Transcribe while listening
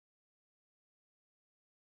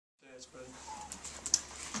Thanks, buddy.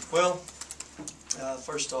 Well,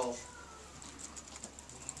 first off,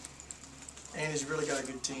 Andy's really got a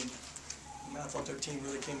good team. I thought their team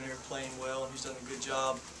really came in there playing well. He's done a good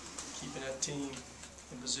job keeping that team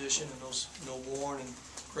in position, and those, Warren and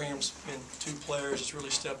Graham's been two players that's really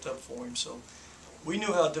stepped up for him. So we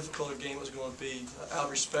knew how difficult a game was going to be, out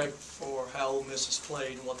of respect for how Ole Miss has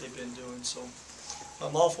played and what they've been doing. So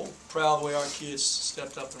I'm awful proud of the way our kids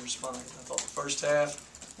stepped up and responded. I thought the first half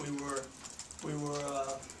we were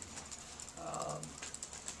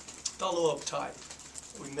a little uptight.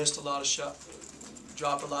 We missed a lot of shots,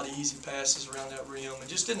 dropped a lot of easy passes around that rim, and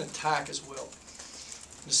just didn't attack as well.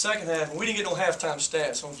 In the second half, we didn't get no halftime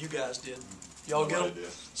stats. Some of you guys did. Y'all get them?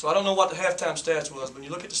 So I don't know what the halftime stats was, but when you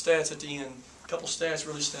look at the stats at the end, a couple stats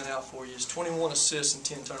really stand out for you. It's 21 assists and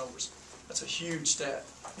 10 turnovers. That's a huge stat.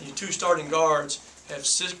 And your two starting guards have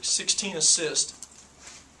 16 assists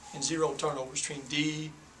and 0 turnovers between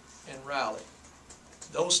D and Riley.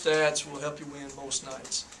 Those stats will help you win most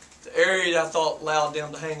nights. The area that I thought allowed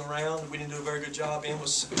them to hang around, we didn't do a very good job in,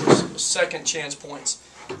 was second chance points.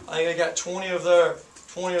 I think they got 20 of their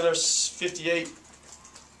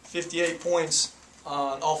 58 points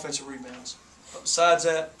on offensive rebounds. But besides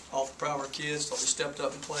that, awful proud of our kids. Thought they stepped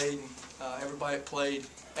up and played, and everybody that played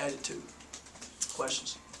added to.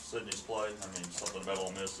 Questions? Sydney's play, something about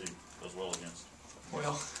Ole Miss he does well against.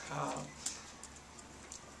 Well,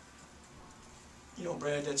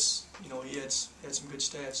 Brad, that's, he had some good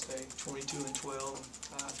stats today, 22 and 12.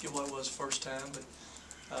 I forget what it was first time, but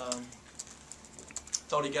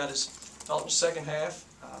thought in the second half,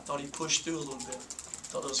 I thought he pushed through a little bit.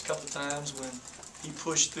 Thought there was a couple of times when he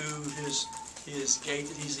pushed through his gate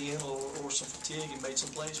that he's in or some fatigue and made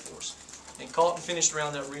some plays for us. And caught and finished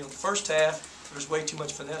around that rim. The first half, there was way too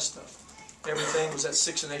much finesse stuff. Everything was at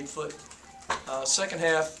 6 and 8 foot. Second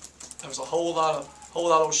half, there was a whole lot of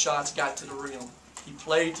those shots got to the rim. He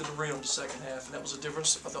played to the rim the second half, and that was a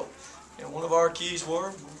difference. I thought, one of our keys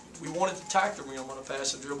were we wanted to attack the rim on a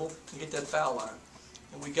pass and dribble and get that foul line.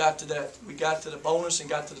 And we got to that. We got to the bonus and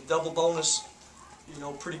got to the double bonus,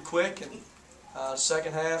 pretty quick. And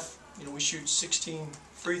second half, we shoot 16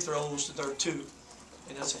 free throws to their 2,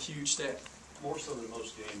 and that's a huge stat. More so than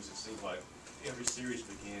most games, it seemed like every series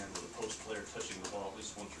began with a post player touching the ball at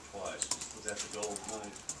least once or twice. Was that the goal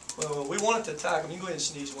tonight? Well, we wanted to attack them. You can go ahead and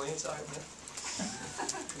sneeze, Wayne. It's all right, man.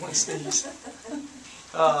 One sneeze.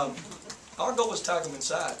 Our goal was to attack them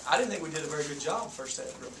inside. I didn't think we did a very good job first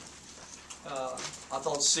half, really. I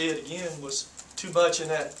thought see it again was too much in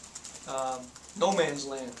that no man's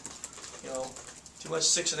land. Too much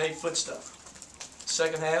 6 and 8 foot stuff.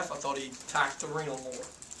 Second half, I thought he attacked the rim more,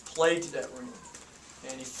 played to that rim,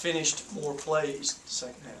 and he finished more plays the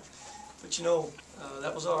second half. But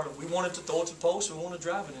that was we wanted to throw it to the post. We wanted to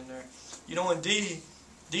drive it in there. And D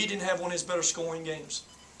didn't have one of his better scoring games.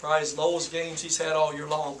 Probably his lowest games he's had all year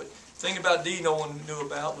long. But the thing about D no one knew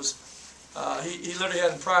about was he literally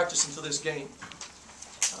hadn't practiced until this game.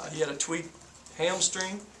 He had a tweaked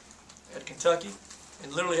hamstring at Kentucky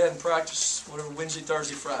and literally hadn't practiced whatever Wednesday,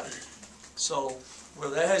 Thursday, Friday. So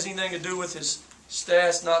whether that has anything to do with his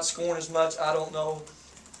stats not scoring as much, I don't know.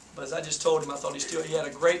 But as I just told him, I thought he had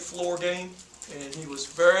a great floor game, and he was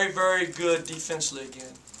very, very good defensively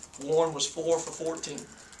again. Warren was 4 for 14.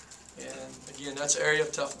 And again, that's an area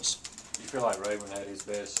of toughness. You feel like Rayburn had his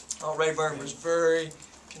best? Oh, Rayburn was very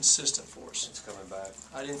consistent for us. It's coming back.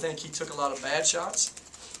 I didn't think he took a lot of bad shots.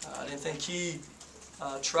 I didn't think he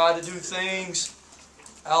tried to do things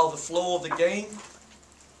out of the flow of the game.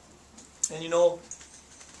 And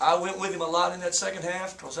I went with him a lot in that second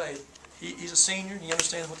half because, hey, he's a senior and he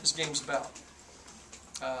understands what this game's about.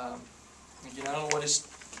 Again, I don't know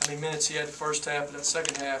how many minutes he had the first half, but that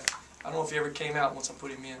second half, I don't know if he ever came out once I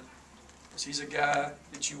put him in. Because he's a guy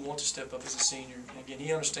that you want to step up as a senior. And again,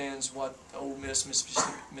 he understands what the Ole Miss,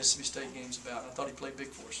 Mississippi State game's about. I thought he played big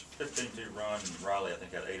for us. 15-2 run, and Riley, I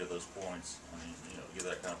think, had 8 of those points. Get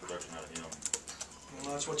that kind of production out of him.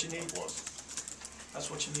 That's what you need. That's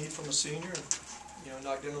what you need from a senior.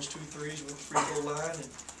 Knock down those 2 threes with the free throw line. And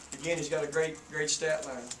again, he's got a great stat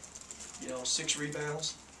line. 6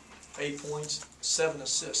 rebounds, 8 points, 7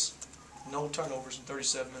 assists, no turnovers in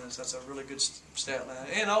 37 minutes. That's a really good stat line.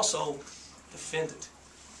 And also defended.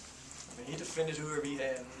 He defended whoever he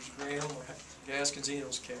had. It was Graham or Gaskins, any of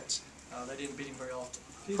those cats. They didn't beat him very often.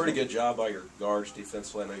 Pretty good job by your guards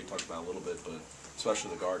defensively. I know you talked about it a little bit, but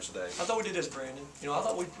especially the guards today. I thought we did this, Brandon. I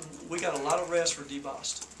thought we got a lot of rest for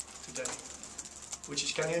DeBost today, which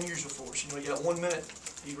is kind of unusual for us. He got 1 minute.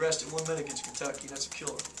 He rested 1 minute against Kentucky. That's a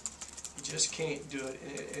killer. He just can't do it,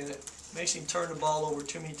 and it makes him turn the ball over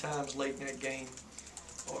too many times late in that game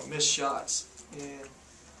or miss shots. And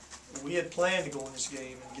we had planned to go in this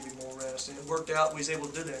game and give him more rest, and it worked out. We was able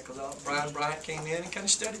to do that because Brian Bryant came in and kind of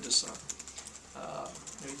steadied us some.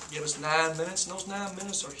 He gave us 9 minutes, and those 9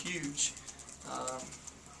 minutes are huge.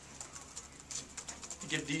 To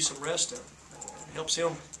give D some rest there. Helps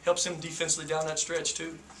him defensively down that stretch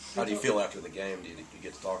too. How do you feel after the game? Did you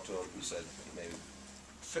get to talk to him? You said maybe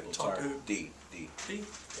Talk to who? D. D?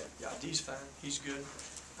 Yeah, D's fine. He's good.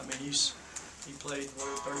 I mean, he played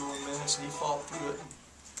 31 minutes and he fought through it and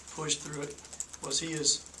pushed through it.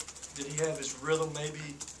 Did he have his rhythm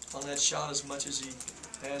maybe on that shot as much as he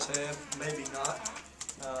has had? Maybe not.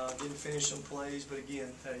 Didn't finish some plays, but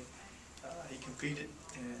again, hey, he competed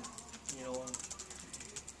and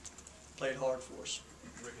played hard for us.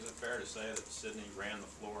 Rick, is it fair to say that Sidney ran the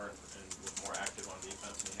floor and was more active on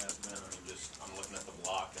defense than he has been? I mean, I'm looking at the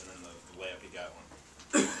block and then the layup he got one.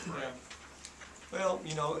 Yeah. Well,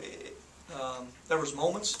 there was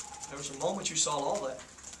moments. There were some moments you saw all that.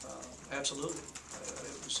 Absolutely.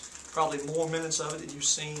 It was probably more minutes of it than you've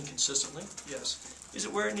seen consistently. Yes. Is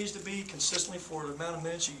it where it needs to be consistently for the amount of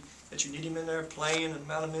minutes that you need him in there playing, the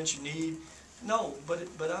amount of minutes you need? No, but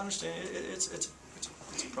I understand it's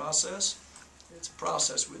a process. It's a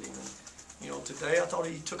process with him. And, today I thought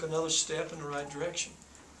he took another step in the right direction,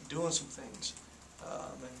 doing some things.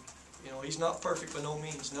 He's not perfect by no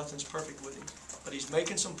means. Nothing's perfect with him, but he's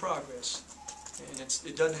making some progress. And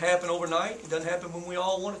it doesn't happen overnight. It doesn't happen when we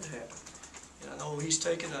all want it to happen. And I know he's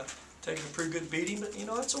taking a pretty good beating, but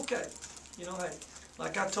it's okay. Hey,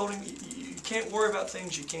 like I told him, you can't worry about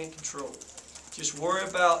things you can't control. Just worry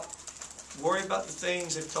about the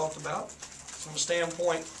things they've talked about from a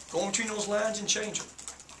standpoint, go between those lines and change them.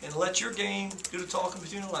 And let your game do the talking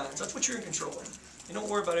between the lines. That's what you're in control of. You don't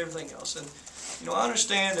worry about everything else. And I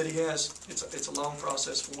understand that it's a long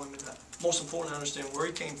process for him. And most important, I understand where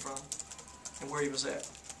he came from and where he was at.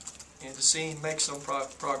 And to see him make some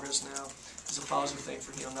progress now is a positive thing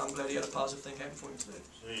for him. And I'm glad he had a positive thing happen for him today.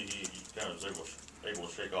 So he kind of was able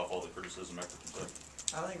to shake off all the criticism after Kentucky.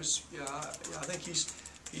 I think I think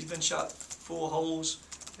he's been shot full of holes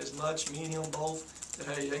as much, me and him both, that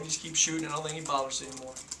hey, they can just keep shooting and I don't think he bothers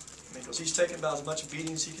anymore. Because he's taking about as much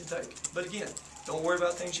beating as he can take. But again, don't worry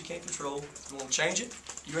about things you can't control. If you want to change it,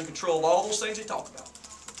 you're in control of all those things they talk about.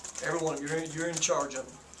 Every one of them, you're in charge of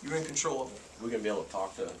them. You're in control of them. We're going to be able to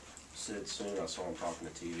talk to Sid soon. I saw him talking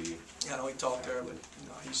to TV. Yeah, I know he talked there, but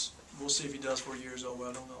we'll see if he does 4 years old.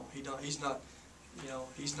 I don't know. He doesn't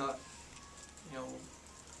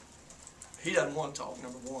want to talk,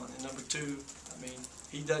 number one. And number two,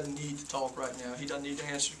 he doesn't need to talk right now. He doesn't need to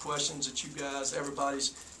answer the questions that you guys,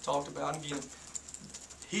 everybody's talked about. And again,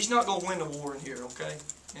 he's not going to win the war in here, okay?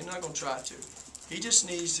 He's not going to try to. He just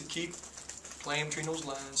needs to keep playing between those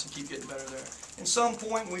lines and keep getting better there. At some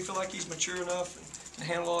point, when we feel like he's mature enough and can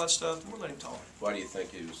handle all that stuff, we'll let him talk. Why do you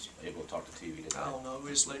think he was able to talk to TV today? I don't know. We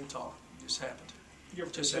just let him talk. It just happened. You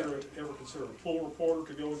ever consider a pool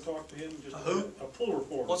reporter to go and talk to him? Just a who? A pool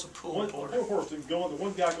reporter. What's a pool reporter? A pool reporter to go in, the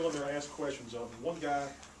one guy go in there and ask questions of him. One guy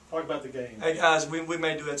talk about the game. Hey guys, we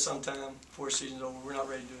may do it sometime before the season's over. We're not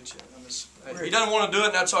ready to do it yet. He doesn't want to do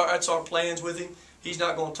it, and that's our plans with him. He's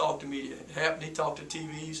not going to talk to media. It happened. He talked to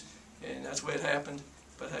TVs, and that's the way it happened.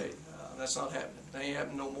 But hey, that's not happening. It ain't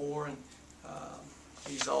happening no more, and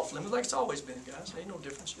he's off limits like it's always been, guys. Ain't no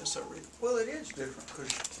difference. Yes, sir, Rick. Well, it is different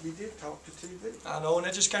because we did talk to TV. I know, and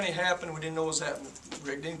it just kind of happened. We didn't know what was happening.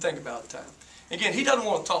 Rick didn't think about it at the time. Again, he doesn't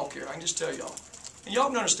want to talk here. I can just tell y'all, and y'all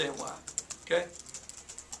can understand why. Okay.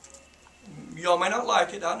 Y'all may not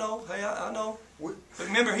like it. I know. Hey, I know. But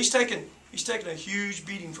remember, he's taking a huge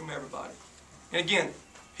beating from everybody. And again,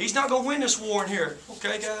 he's not going to win this war in here.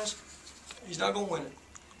 Okay, guys? He's not going to win it.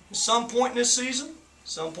 At some point in this season,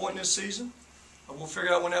 and we'll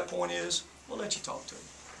figure out when that point is, we'll let you talk to him.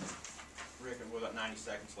 Rick, with about 90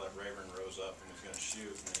 seconds left, Rayburn rose up and was going to shoot,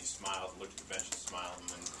 and then he smiled, looked at the bench and smiled, and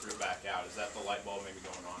then threw it back out. Is that the light bulb maybe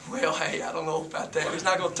going on? Well, hey, I don't know about that. He's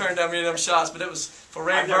not going to turn down many of them shots, but it was for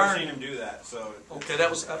Rayburn. I've never seen him do that, so. Okay, that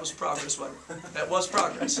was progress, wasn't it? That was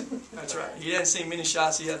progress. That's right. He hadn't seen many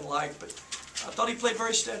shots he hadn't liked, but I thought he played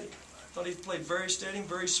very steady.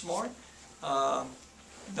 Very smart.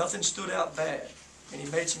 Nothing stood out bad. And he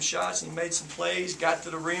made some shots, and he made some plays, got to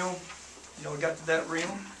the rim, got to that rim.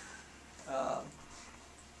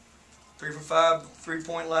 3 for 5,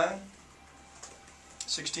 3-point line.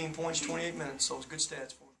 16 points, 28 minutes, so it was good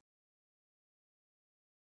stats.